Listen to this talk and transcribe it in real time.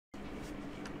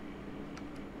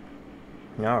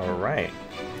Alright.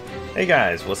 Hey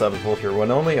guys, what's up? It's Volf here, one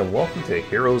only, and welcome to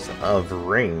Heroes of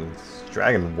Rings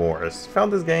Dragon Wars.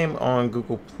 Found this game on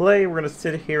Google Play. We're gonna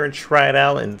sit here and try it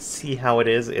out and see how it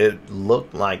is. It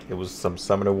looked like it was some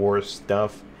Summoner Wars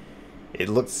stuff. It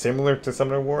looked similar to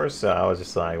Summoner Wars, so I was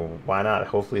just like, why not?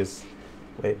 Hopefully it's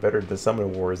way better than Summoner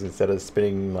Wars instead of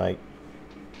spending like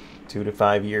 2 to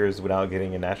 5 years without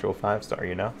getting a natural 5-star,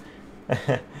 you know?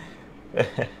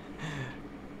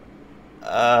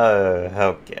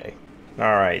 Okay.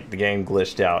 Alright, the game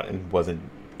glitched out and wasn't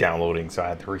downloading, so I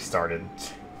had to restart it.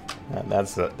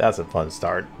 That's a fun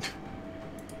start.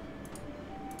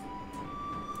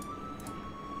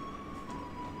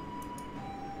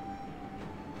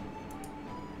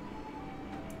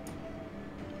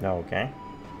 Okay.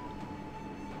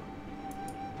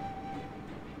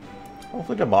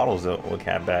 Hopefully the models don't look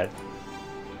that bad.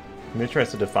 I'm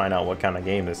interested to find out what kind of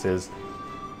game this is.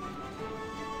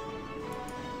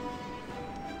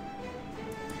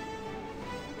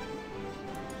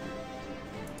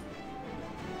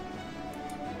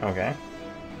 Okay.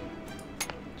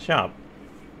 Shop.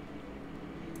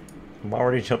 I'm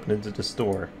already jumping into the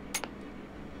store.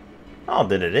 Oh,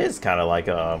 then it is kind of like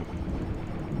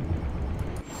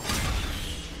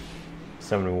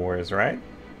Summoning Wars, right?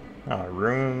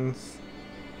 Runes.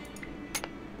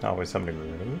 Always summoning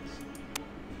runes.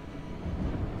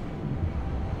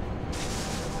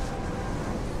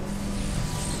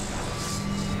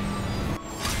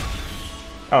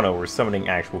 I don't know, we're summoning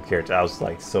actual characters. I was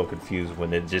like so confused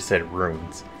when it just said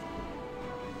runes.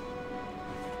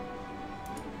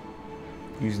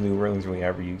 Use new runes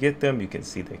whenever you get them. You can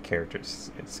see the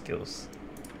characters and skills.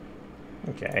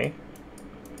 Okay.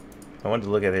 I wanted to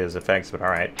look at his effects, but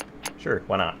alright. Sure,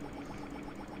 why not?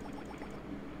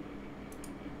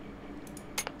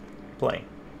 Play.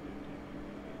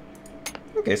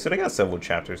 Okay, so they got several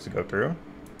chapters to go through.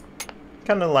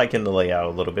 Kind of liking the layout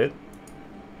a little bit.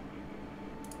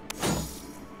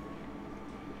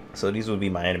 So these would be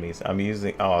my enemies. I'm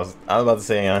using, I was about to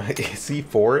say sea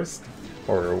forest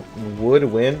or wood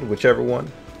wind, whichever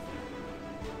one.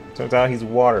 Turns out he's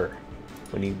water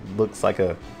when he looks like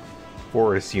a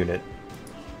forest unit.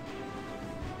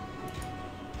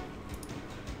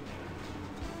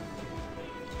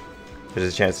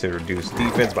 There's a chance to reduce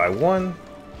defense by 1.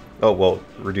 Oh, well,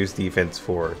 reduce defense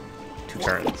for 2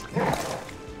 turns.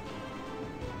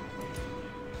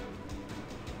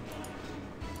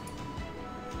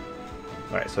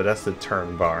 Alright, so that's the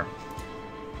turn bar.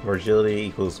 More agility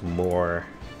equals more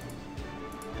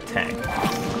attack.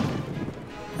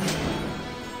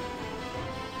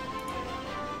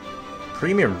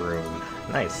 Premium rune.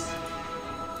 Nice.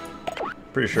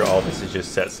 Pretty sure all this is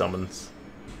just set summons.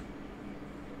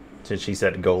 Since she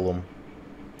said golem.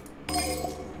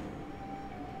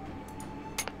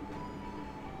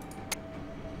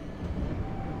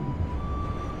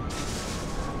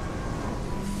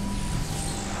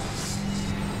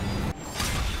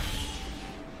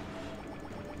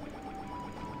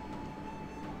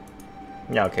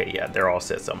 Yeah, okay, yeah, they're all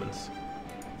set summons.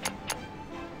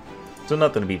 So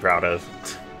nothing to be proud of.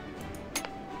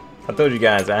 I told you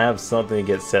guys, I have something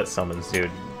against set summons, dude.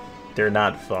 They're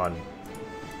not fun.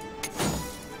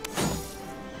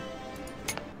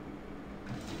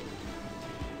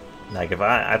 Like if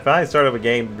I start up a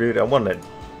game, dude, I want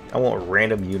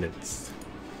random units.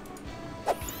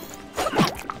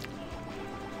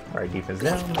 Alright, defense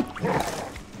down.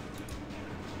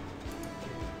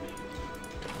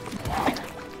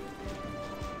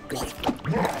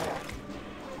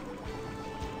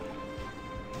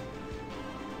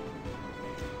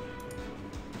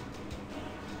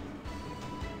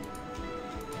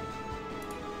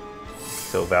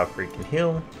 So Valkyrie can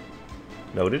heal.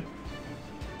 Noted.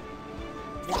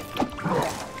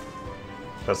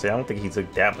 I don't think he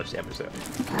took that much damage though.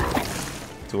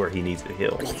 To where he needs to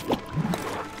heal.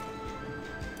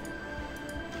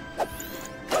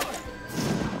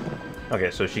 Okay,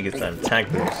 so she gets an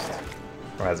attack boost.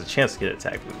 Or has a chance to get an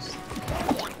attack boost.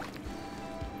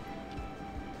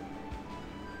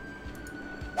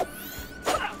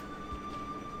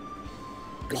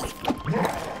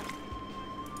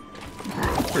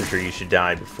 Pretty sure you should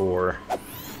die before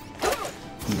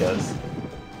he does.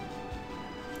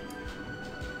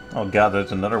 Oh god,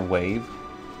 there's another wave.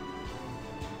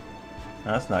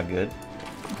 That's not good.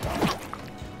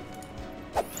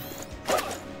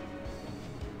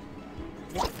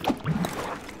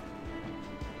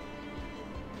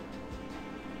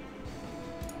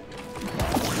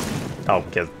 Oh,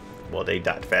 because, well, they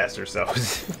died faster, so. To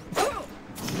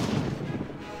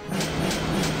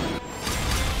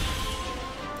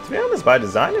be honest, by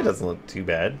design, it doesn't look too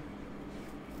bad.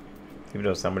 Even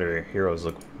though some of their heroes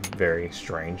look very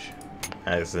strange.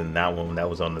 As in that one that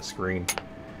was on the screen.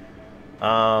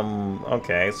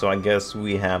 Okay, so I guess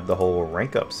we have the whole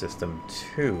rank up system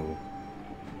too.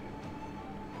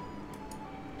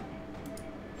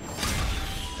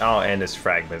 Oh, and it's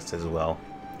fragments as well.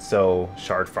 So,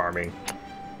 shard farming.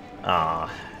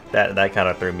 That kind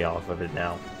of threw me off of it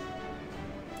now.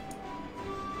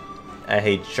 I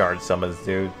hate shard summons,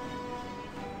 dude.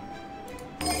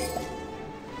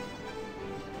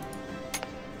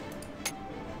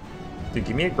 Dude,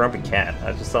 give me a grumpy cat.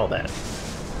 I just saw that.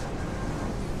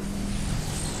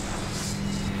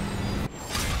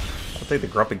 I'll take the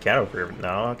grumpy cat over here.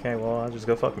 No, okay, well, I'll just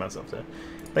go fuck myself then.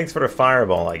 Thanks for the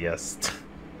fireball, I guess.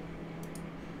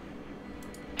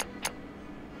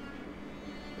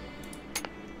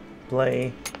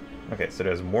 Play. Okay, so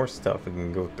there's more stuff we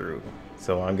can go through.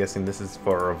 So I'm guessing this is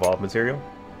for evolved material.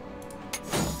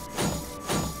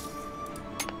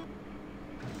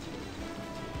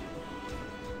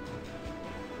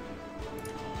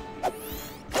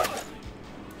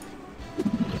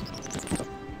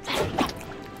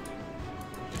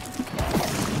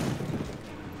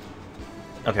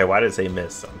 Okay, why did it say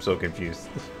miss? I'm so confused.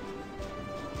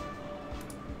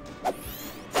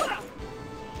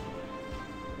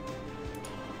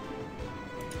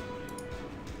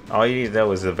 All you need to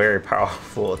know is a very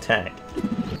powerful attack.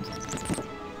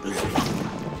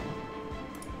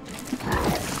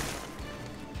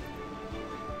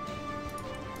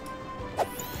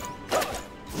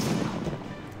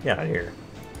 Get out of here.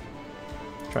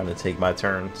 Trying to take my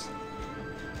turns.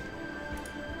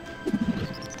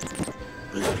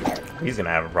 He's gonna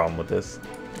have a problem with this.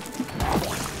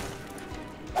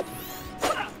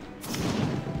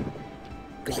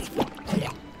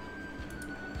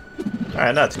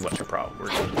 Alright, not too much of a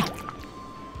problem.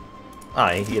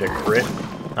 Ah, he hit a crit.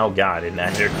 Oh god, didn't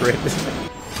that hit a crit?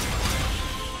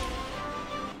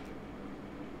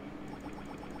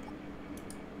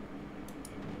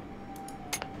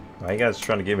 Why you guys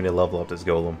trying to get me to level up this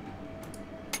golem?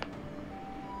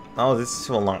 Oh, this is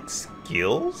to unlock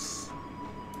skills?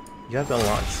 You have to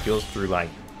unlock skills through, like,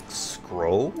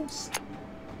 scrolls?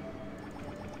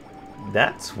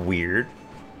 That's weird.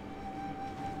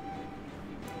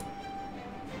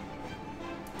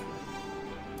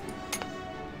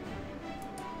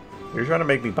 You're trying to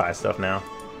make me buy stuff now?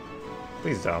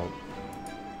 Please don't.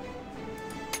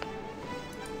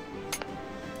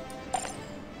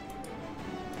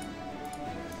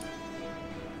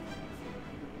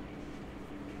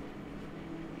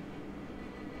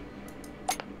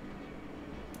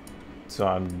 So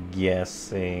I'm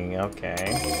guessing,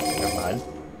 okay, never mind.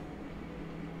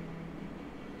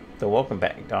 So welcome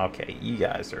back. Okay, you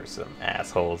guys are some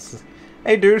assholes.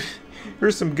 Hey dude,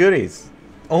 here's some goodies.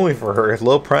 Only for her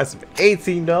low price of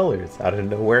 $18 out of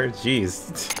nowhere.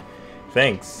 Jeez.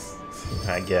 Thanks,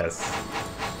 I guess.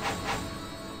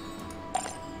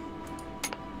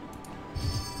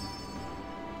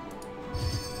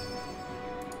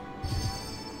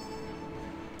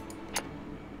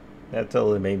 That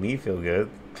totally made me feel good.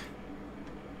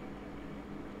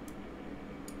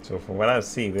 So from what I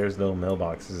see, there's no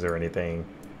mailboxes or anything.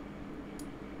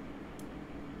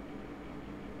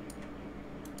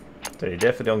 So they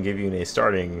definitely don't give you any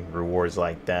starting rewards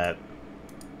like that.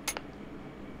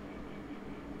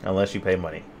 Unless you pay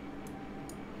money.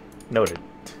 Noted.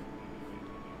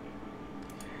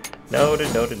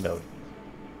 Noted, noted, noted.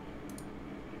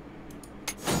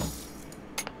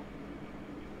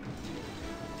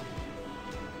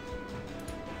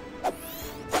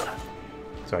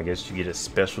 So I guess you get a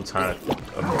special time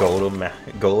of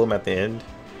golem at the end.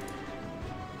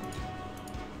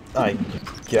 I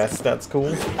guess that's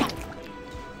cool.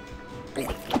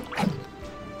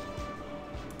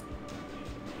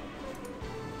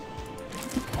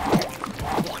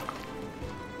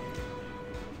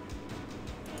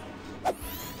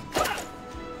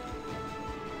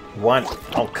 One,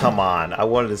 oh come on! I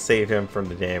wanted to save him from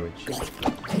the damage.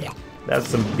 That's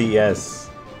some BS.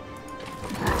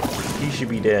 He should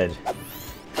be dead.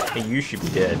 And you should be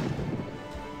dead.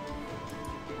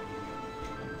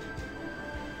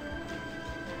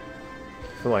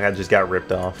 I feel like I just got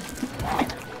ripped off.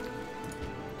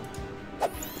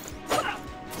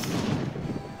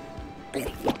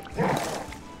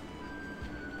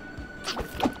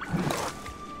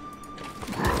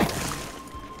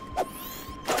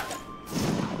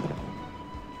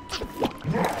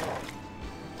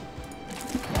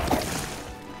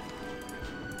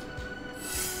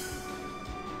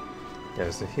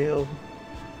 There's the heal.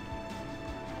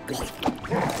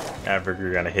 I figure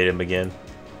you're gonna hit him again.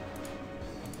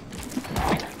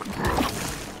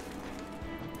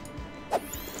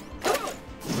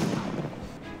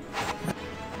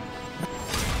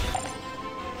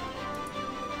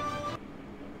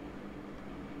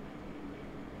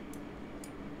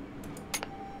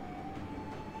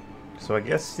 So I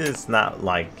guess it's not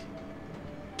like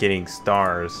getting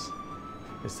stars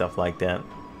and stuff like that.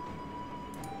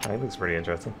 That looks pretty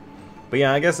interesting. But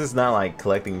yeah, I guess it's not like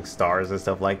collecting stars and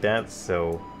stuff like that,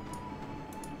 so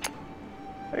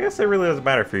I guess it really doesn't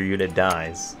matter if your unit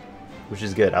dies, which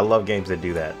is good. I love games that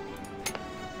do that.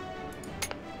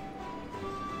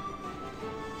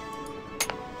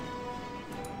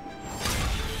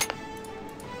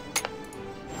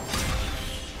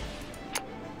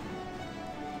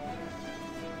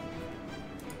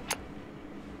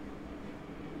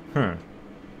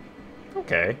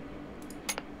 Okay.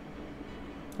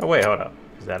 Oh wait, hold up.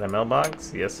 Is that a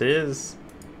mailbox? Yes it is.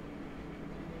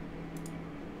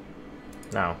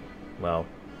 No. Well,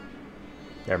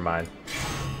 never mind.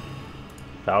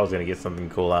 Thought I was gonna get something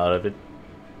cool out of it.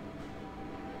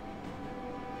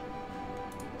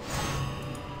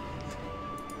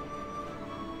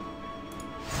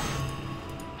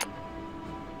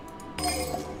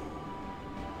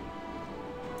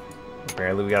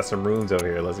 Apparently we got some runes over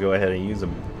here. Let's go ahead and use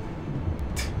them.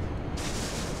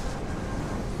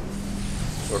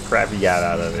 What crap you got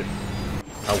out of it?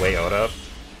 Oh wait, hold up.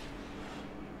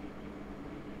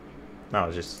 No,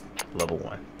 it's just level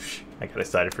 1. I got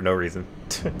excited for no reason.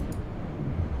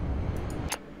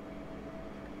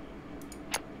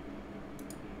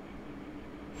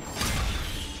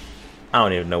 I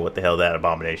don't even know what the hell that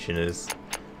abomination is,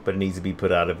 but it needs to be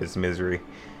put out of its misery.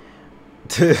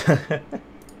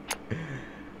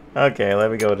 Okay,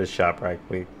 let me go to the shop right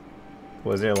quick.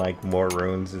 Was there like more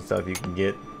runes and stuff you can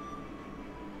get?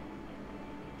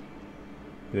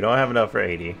 We don't have enough for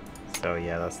 80, so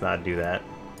yeah, let's not do that.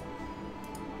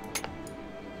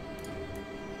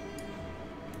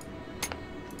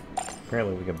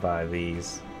 Apparently we can buy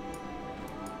these.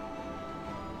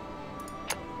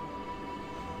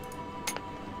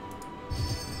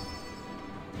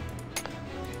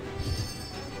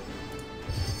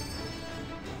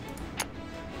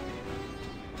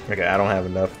 Okay, I don't have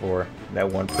enough for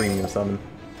that one premium summon.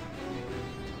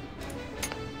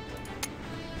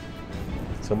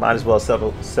 So might as well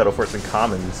settle for some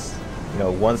commons. You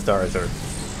know, 1-stars are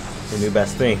the new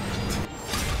best thing.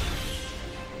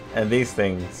 And these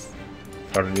things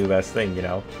are the new best thing, you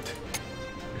know.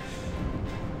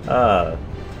 It's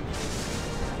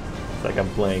like I'm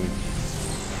playing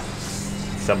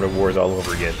Summoner Wars all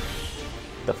over again.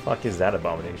 The fuck is that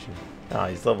abomination? Oh,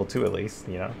 he's level 2 at least,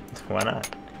 you know. Why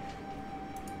not?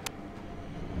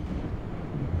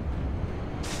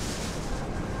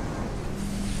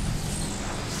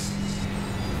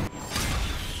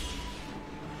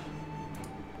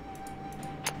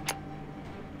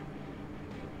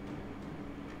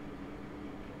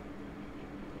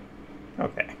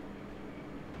 Okay.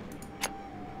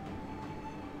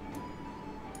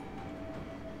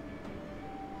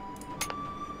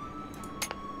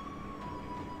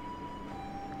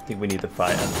 I think we need to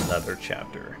fight another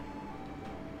chapter.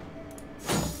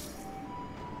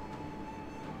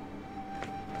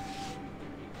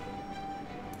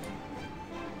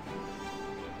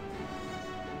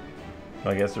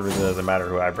 Well, I guess it really doesn't matter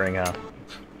who I bring out.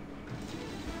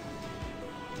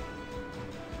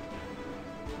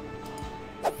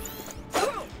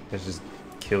 Let's just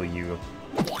kill you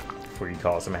before you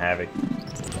cause some havoc.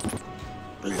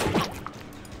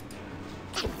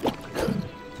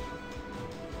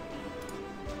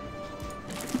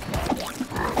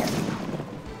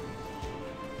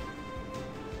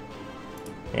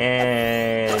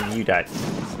 And you died.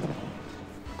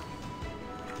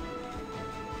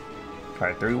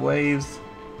 Alright, 3 waves.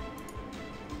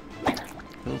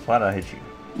 Why did I hit you?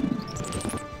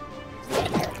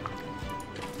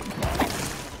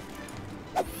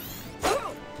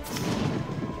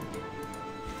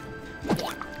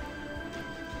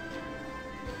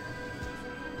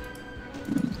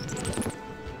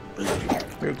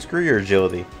 Dude, screw your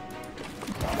agility.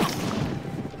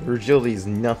 Your agility is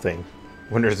nothing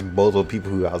when there's multiple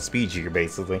people who outspeed you,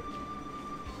 basically.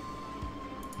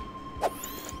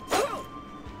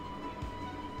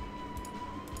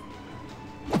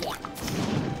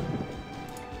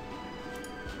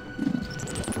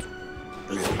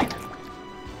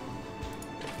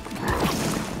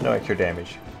 No extra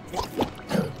damage.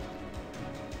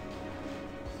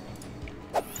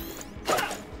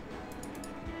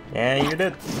 Yeah, you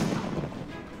did.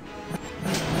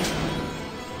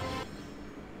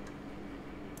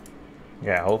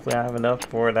 Yeah, hopefully I have enough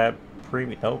for that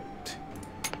premium. Nope.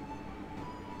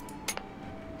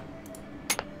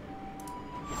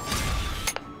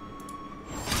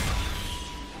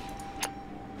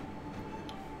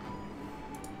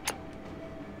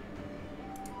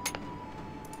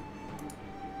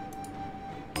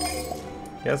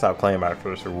 Guess I'll claim my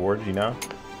first reward, you know?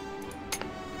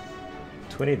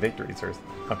 20 victories or...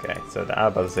 Okay, so I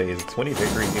was about to say, is 20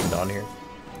 victories even on here?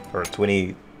 Or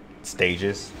 20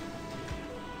 stages?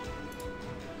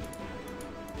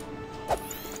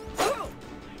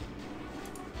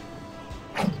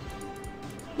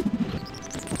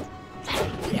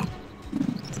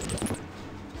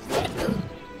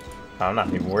 I'm not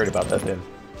even worried about that then.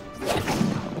 I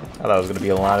thought it was going to be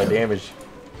a lot of damage.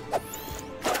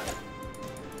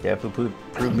 Definitely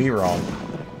proved me wrong.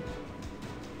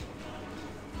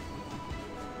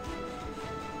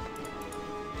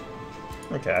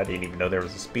 Okay, I didn't even know there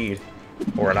was a speed.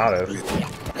 Or an auto.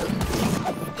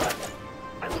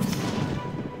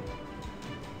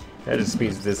 That just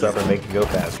speeds this up and makes it go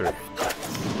faster.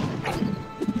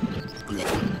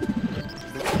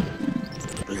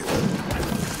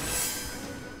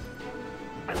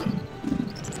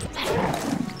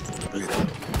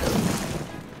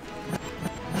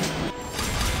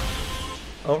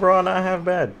 Overall, not half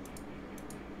bad.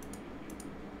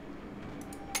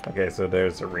 Okay, so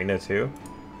there's arena too.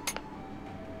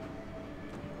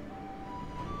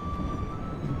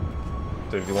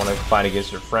 So if you want to fight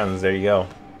against your friends, there you go.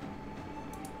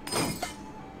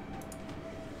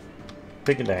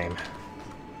 Pick a name.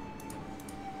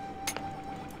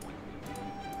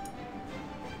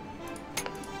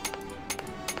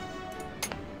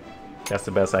 That's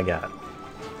the best I got.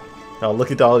 Oh,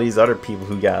 look at all these other people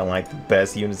who got like the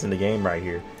best units in the game right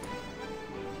here.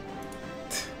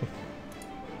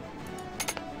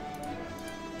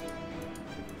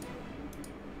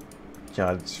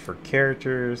 Judge for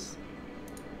characters.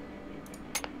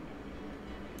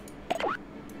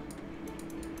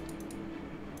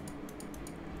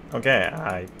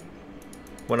 Okay,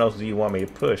 what else do you want me to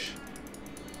push?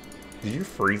 Did you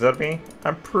freeze on me?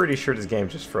 I'm pretty sure this game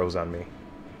just froze on me.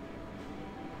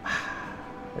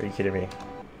 Are you kidding me?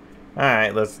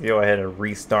 Alright, let's go ahead and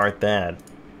restart that.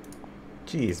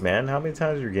 Jeez, man, how many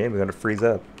times is your game gonna freeze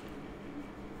up?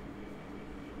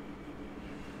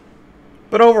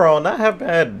 But overall, not half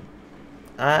bad.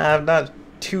 I'm not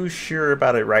too sure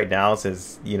about it right now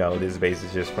since, you know, this base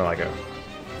is just from like a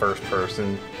first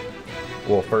person,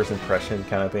 well, first impression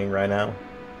kind of thing right now.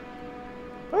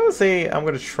 I would say I'm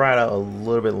gonna try it out a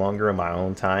little bit longer in my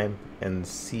own time and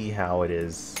see how it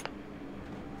is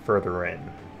further in.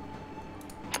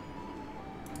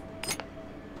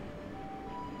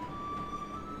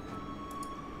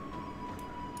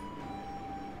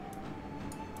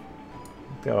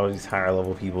 Got all these higher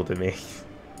level people to me.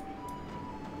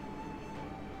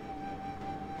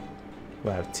 Who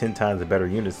have 10 times the better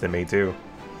units than me too.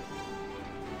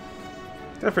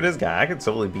 Except for this guy, I could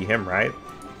totally beat him, right?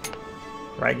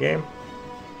 Right, game?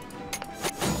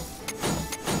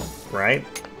 Right?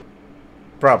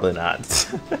 Probably not.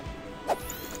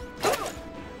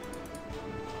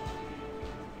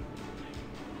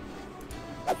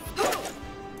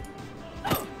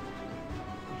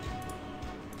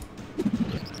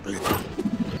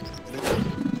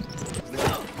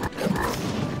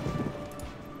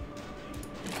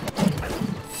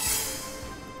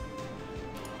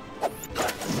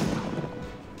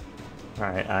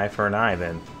 Alright, eye for an eye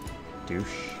then, douche.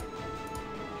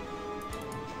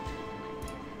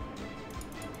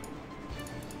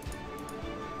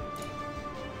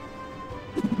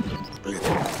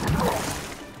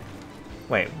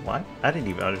 Wait, what? I didn't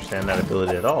even understand that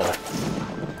ability at all.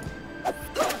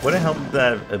 What the hell did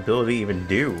that ability even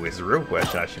do is the real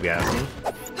question I should be asking.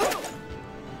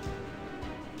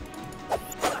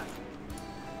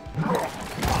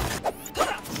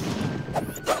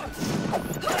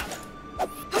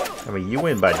 I mean, you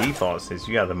win by default since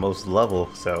you got the most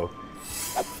level, so...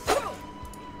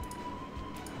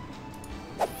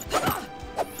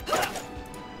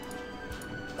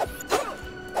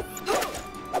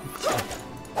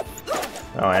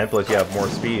 Oh, and plus you have more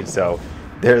speed, so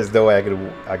there's no way I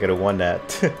could have won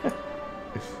that.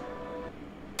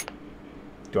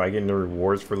 Do I get any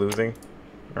rewards for losing?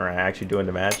 Or am I actually doing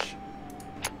the match?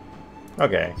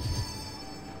 Okay.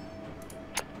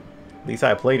 At least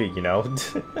I played it, you know.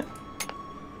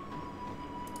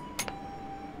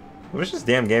 I wish this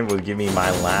damn game would give me my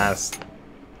last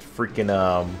freaking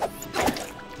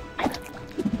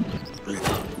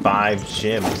 5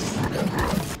 gems.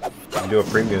 I can do a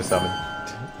premium summon.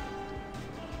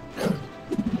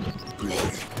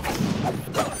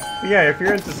 But yeah, if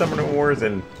you're into Summoner Wars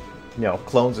and, you know,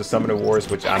 clones of Summoner Wars,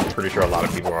 which I'm pretty sure a lot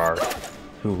of people are,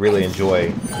 who really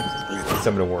enjoy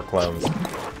Summoner War clones.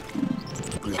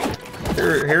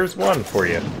 Here's one for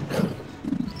you.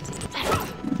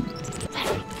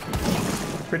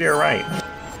 Pretty alright.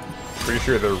 Pretty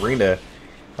sure the arena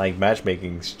Like,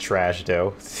 matchmaking's trash,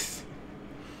 though. If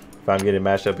I'm getting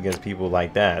matched up against people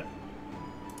like that.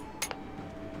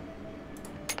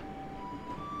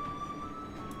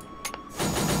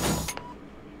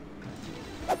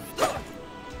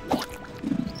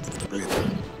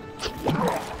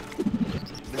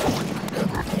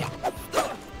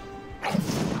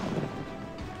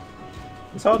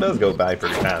 This all does go by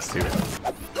pretty fast, too.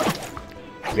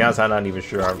 To be honest, I'm not even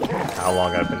sure how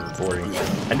long I've been recording.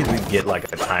 I need to get,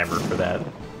 like, a timer for that.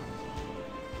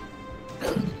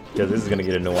 Because this is going to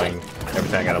get annoying every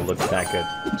time I gotta look back at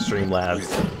Streamlabs.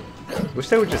 Wish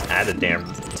they would just add a damn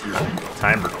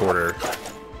time recorder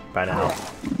by now.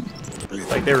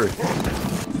 It's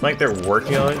like they're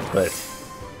working on it, but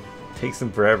it takes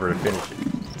them forever to finish it.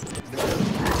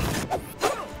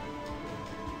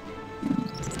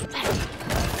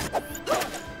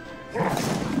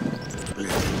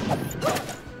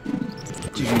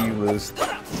 GG, you lose.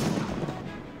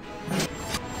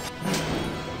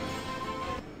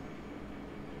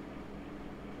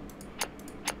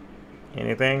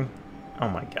 Anything? Oh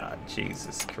my god,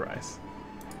 Jesus Christ.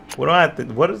 What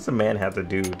does a man have to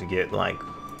do to get, like,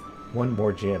 one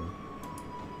more gem?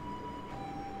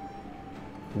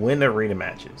 Win arena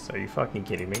matches. Are you fucking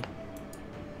kidding me?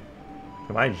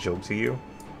 Am I a joke to you?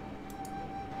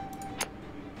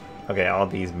 Okay, all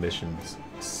these missions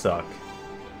suck.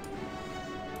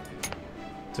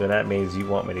 So that means you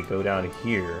want me to go down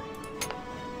here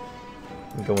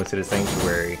and go into the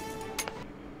sanctuary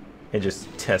and just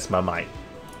test my might.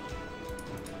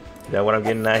 Is that what I'm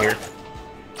getting at here?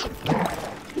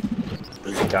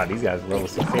 God, these guys are level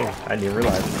 16. I didn't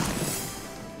realize it.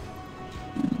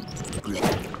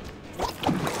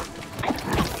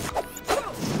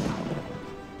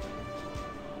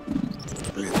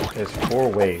 There's 4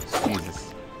 waves.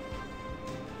 Jesus.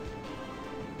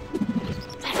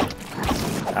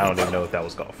 I don't even know what that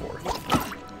was called for.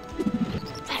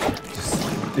 Just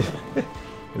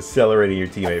accelerating your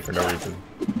teammate for no reason.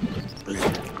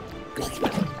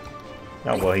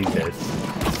 Oh, well, he's dead.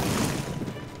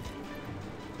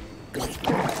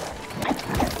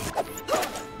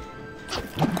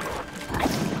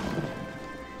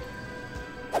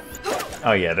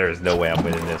 Oh yeah, there is no way I'm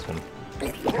winning this one.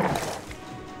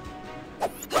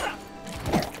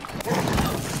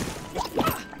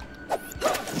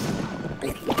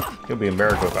 It'll be a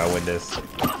miracle if I win this.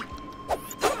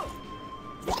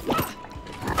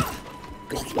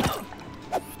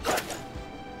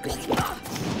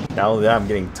 Not only that, I'm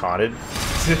getting taunted.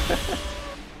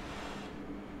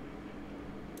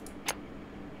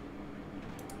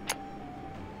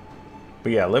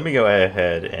 But yeah, let me go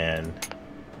ahead and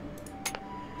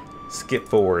skip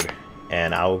forward,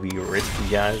 and I will be with you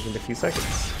guys in a few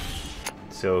seconds.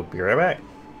 So be right back.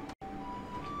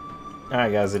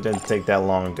 Alright guys, it didn't take that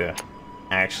long to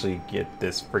actually get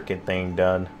this freaking thing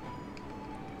done.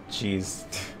 Jeez.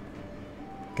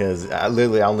 Because I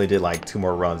only did like 2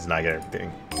 more runs and I got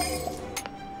everything.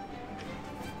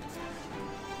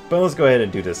 But let's go ahead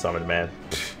and do this summon, man.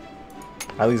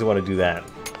 I at least want to do that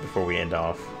before we end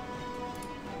off.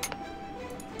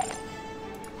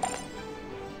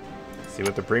 See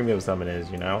what the premium summon is,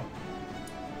 you know?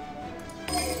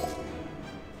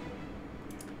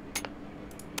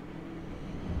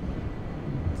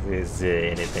 Is it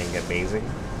anything amazing?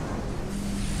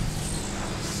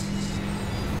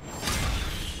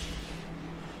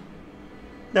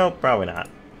 Nope, probably not.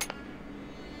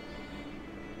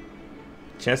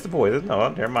 Chance to poison. No,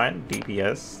 never mind.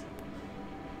 DPS.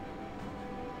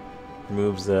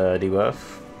 Removes the debuff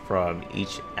from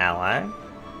each ally.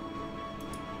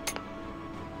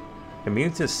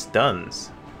 Immune to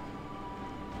stuns.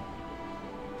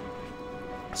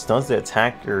 Stuns the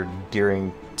attacker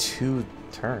during 2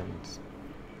 turns.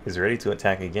 Is ready to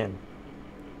attack again.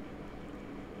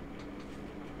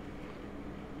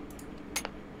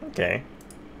 Okay.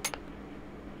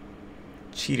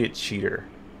 Cheated cheater.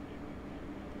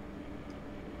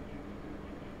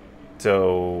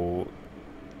 So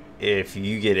if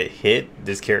you get a hit,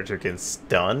 this character can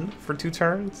stun for 2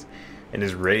 turns and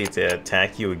is ready to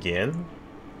attack you again.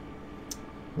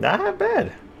 Not half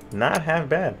bad. Not half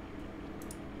bad.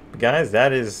 But guys,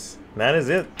 that is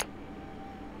it.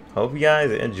 Hope you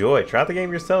guys enjoy. Try out the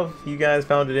game yourself if you guys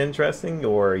found it interesting,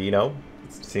 or, you know,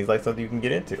 it seems like something you can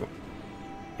get into.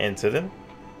 And to then,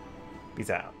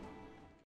 peace out.